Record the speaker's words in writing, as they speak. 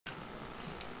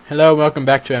Hello, welcome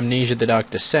back to Amnesia the Dark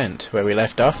Descent. Where we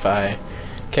left off, I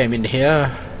came in here,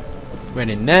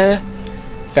 went in there,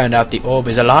 found out the orb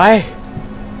is a lie,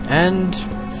 and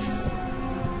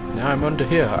now I'm on to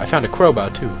here. I found a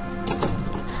crowbar too.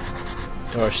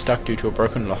 Door is stuck due to a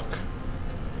broken lock.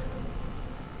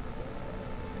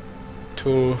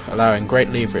 Tool allowing great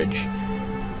leverage.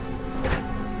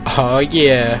 Oh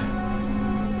yeah!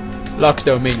 Locks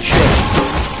don't mean shit.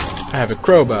 I have a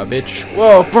crowbar, bitch.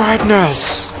 Whoa,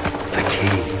 brightness! The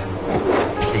key.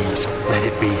 Please, let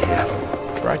it be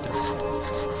here.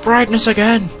 Brightness. Brightness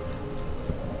again!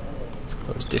 Let's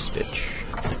close this bitch.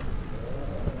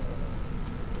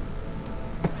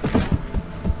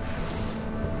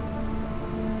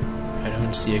 I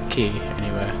don't see a key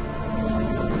anywhere.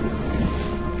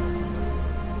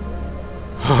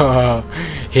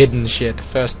 Hidden shit.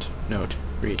 First note.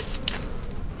 Read.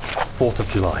 4th of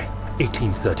July,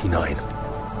 1839.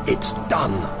 It's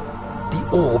done. The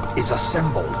orb is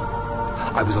assembled.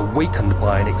 I was awakened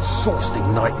by an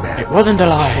exhausting nightmare. It wasn't a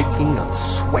lie. Shaking and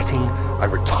sweating, I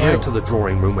retired Ew. to the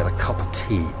drawing room with a cup of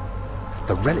tea.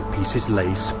 The relic pieces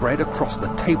lay spread across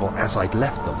the table as I'd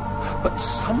left them, but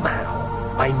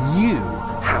somehow I knew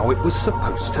how it was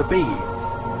supposed to be.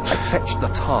 I fetched the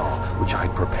tar, which I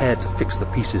had prepared to fix the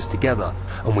pieces together,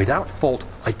 and without fault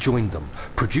I joined them,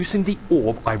 producing the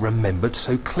orb I remembered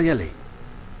so clearly.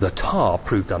 The tar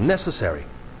proved unnecessary.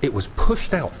 It was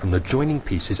pushed out from the joining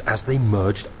pieces as they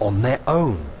merged on their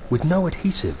own, with no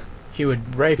adhesive. He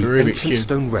would rape a The Rubik's ancient Cube.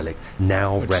 stone relic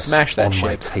now Would rests smash that on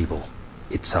my shit. table.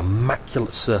 Its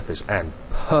immaculate surface and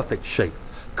perfect shape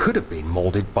could have been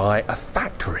molded by a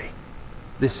factory.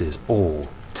 This is all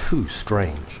too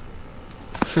strange.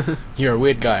 You're a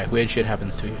weird guy. Weird shit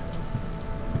happens to you.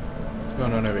 What's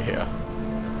going on over here?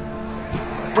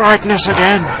 Brightness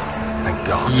again! Thank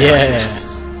God. there it Yeah!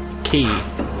 Key. is.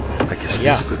 I guess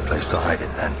Yeah. it's a good place to hide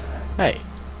it then. Hey.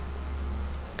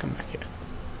 Come back here.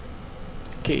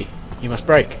 Key. You must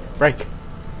break. Break.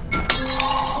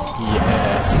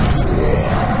 Yeah.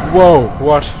 Whoa!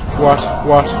 What? What?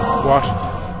 What? What?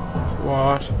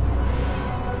 What?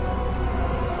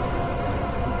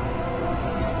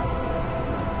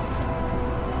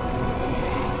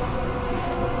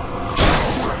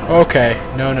 Okay.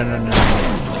 No, no, no, no.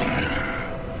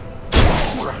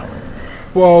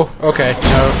 Whoa. Okay.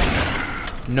 No.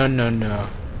 No, no, no.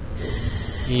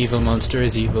 Evil monster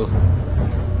is evil.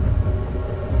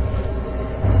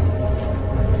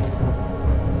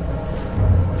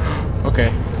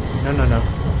 Okay. No, no, no.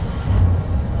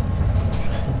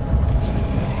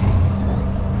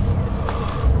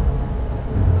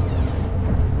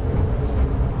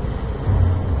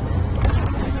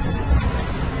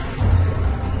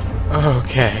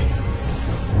 Okay.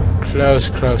 Close,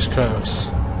 close, close.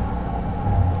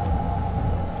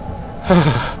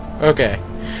 Okay.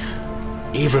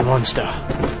 Evil monster.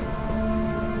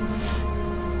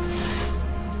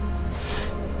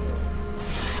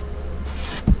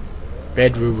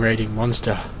 Bedroom raiding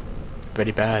monster.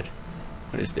 Very bad.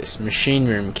 What is this? Machine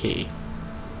room key.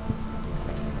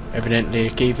 Evidently a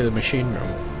key for the machine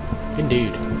room.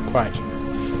 Indeed. Quite.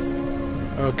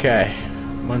 Okay.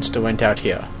 Monster went out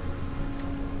here.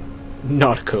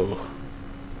 Not cool.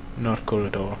 Not cool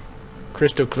at all.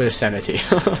 Crystal clear sanity.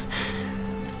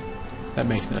 That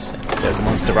makes no sense. There's a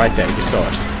monster right there. You saw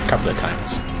it a couple of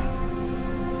times.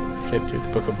 Flip through the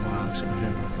book of marks.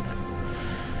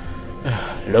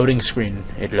 Loading screen.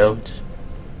 It loads.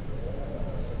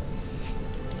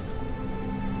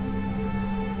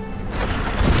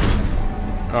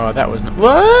 Oh, that was not.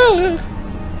 Whoa!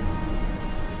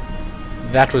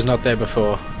 That was not there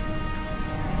before.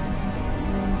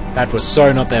 That was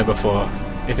so not there before.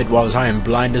 If it was, I am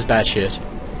blind as batshit.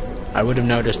 I would have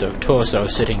noticed a torso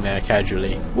sitting there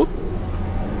casually. Whoop.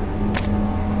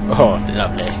 Oh,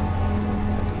 lovely.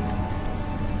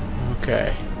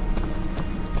 Okay.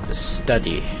 The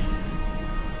study.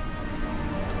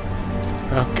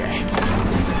 Okay.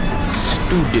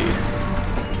 Study.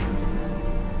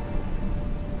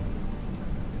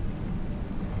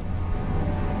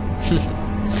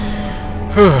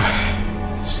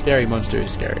 Scary monster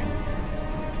is scary.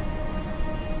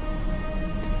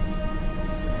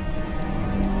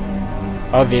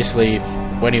 Obviously,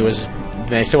 when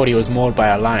they thought he was mauled by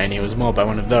a lion, he was mauled by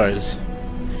one of those.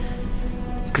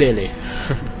 Clearly.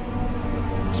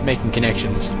 Just making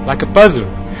connections. Like a puzzle!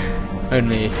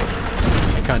 Only,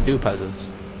 I can't do puzzles.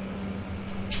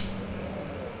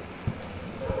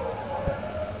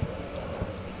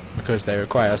 Because they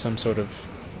require some sort of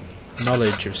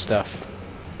knowledge of stuff.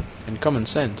 And common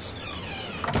sense.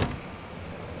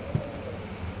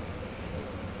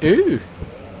 Ooh!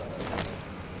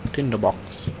 Tinderbox.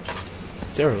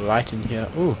 Is there a light in here?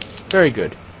 Ooh, very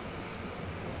good.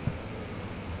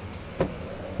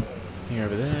 Thing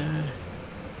over there.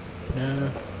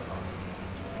 No.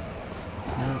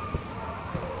 No.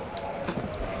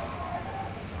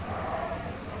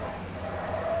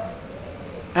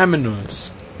 Aminals.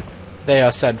 They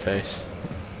are sad face.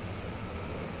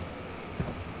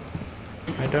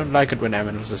 I don't like it when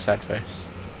aminals are sad face.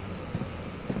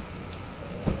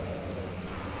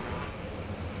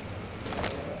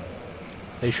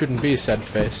 They shouldn't be sad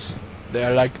face. They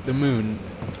are like the moon.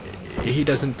 He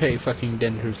doesn't pay fucking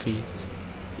dental fees.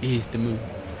 He's the moon.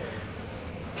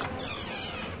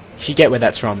 If you get where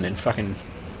that's from, then fucking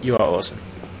you are awesome.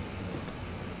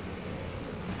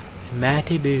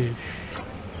 Matty Bush.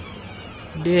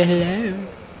 Dear hello.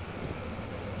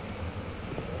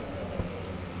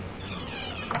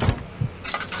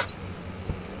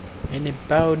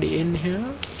 Anybody in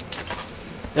here?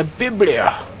 The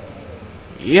Biblia.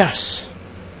 Yes.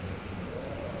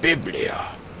 Biblia.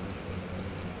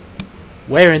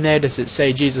 Where in there does it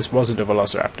say Jesus wasn't a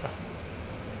velociraptor?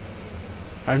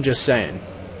 I'm just saying.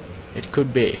 It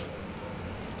could be.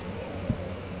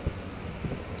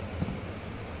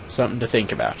 Something to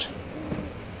think about.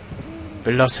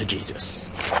 Velocijesus.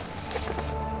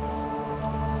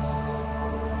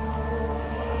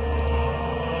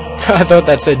 I thought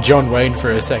that said John Wayne for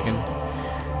a second.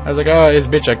 I was like, oh, this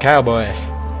bitch a cowboy.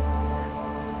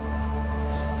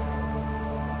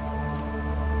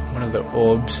 One of the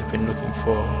orbs I've been looking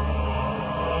for.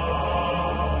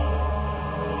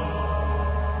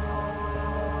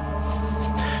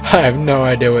 I have no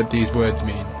idea what these words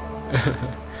mean.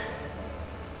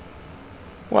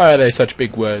 Why are they such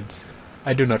big words?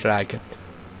 I do not like it.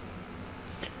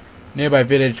 Nearby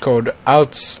village called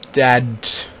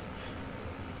Outstad.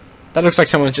 That looks like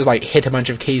someone just like hit a bunch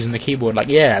of keys on the keyboard, like,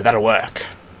 yeah, that'll work.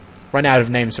 Run out of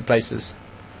names for places.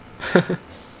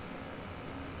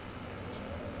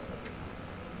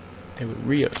 They were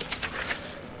real.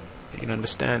 You can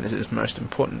understand this is the most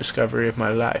important discovery of my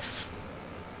life.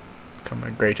 Become my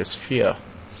greatest fear.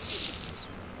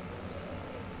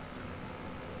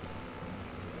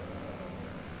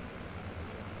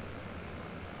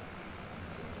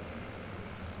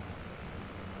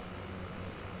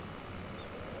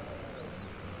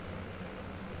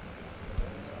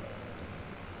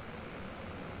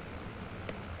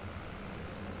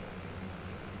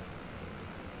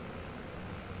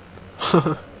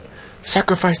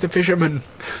 Sacrifice the fisherman!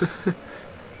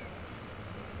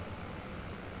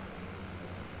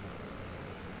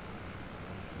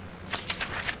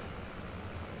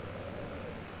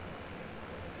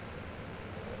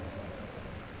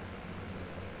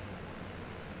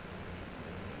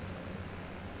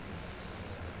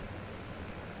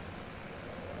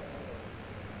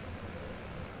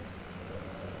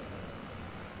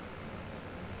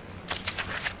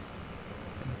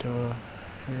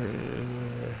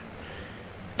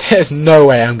 There's no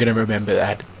way I'm gonna remember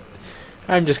that.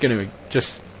 I'm just gonna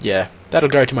yeah, that'll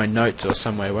go to my notes or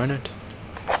somewhere, won't it?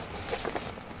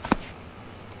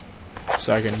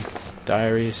 So I can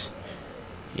diaries.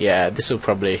 Yeah, this'll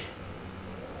probably,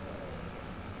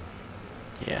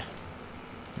 yeah,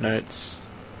 notes.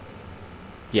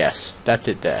 Yes, that's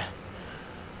it there.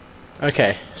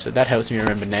 Okay, so that helps me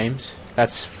remember names.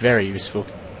 That's very useful.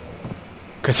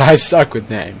 Because I suck with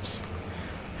names.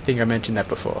 I think I mentioned that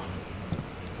before.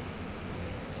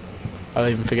 I'll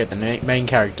even forget the main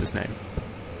character's name.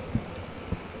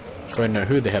 So I know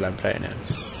who the hell I'm playing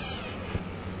as.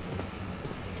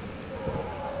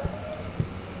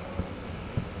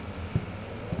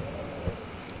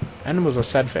 Animals are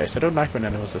sad face. I don't like when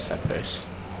animals are sad face.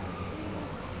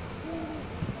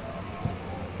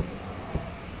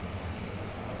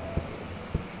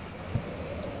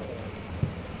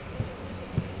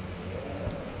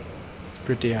 It's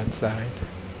pretty outside.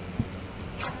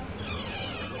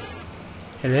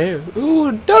 Hello.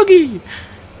 Ooh, doggy!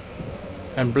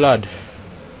 And blood.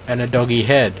 And a doggy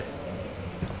head.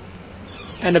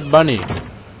 And a bunny.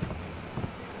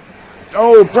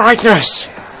 Oh, brightness!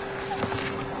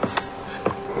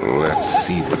 Let's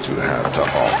see what you have to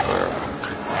offer.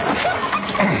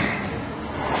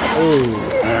 Oh.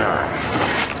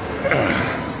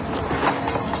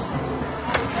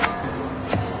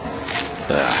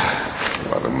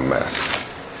 What a mess.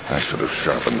 I should have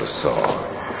sharpened the saw.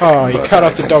 Oh, you But cut I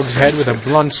off the can dog's head with sense a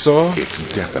blunt saw? It's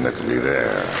definitely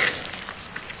there.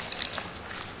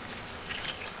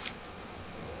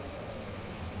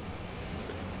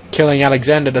 Killing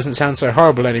Alexander doesn't sound so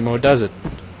horrible anymore, does it?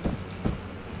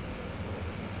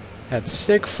 That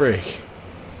sick freak.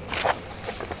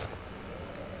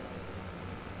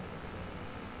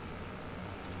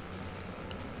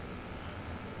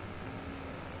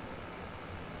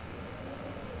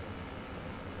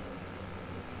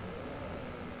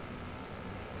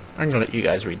 I'm gonna let you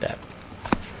guys read that.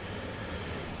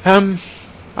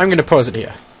 I'm gonna pause it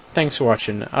here. Thanks for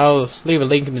watching. I'll leave a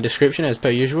link in the description as per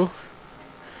usual.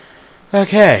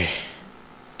 Okay.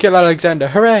 Kill Alexander,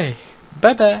 hooray!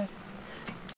 Bye bye!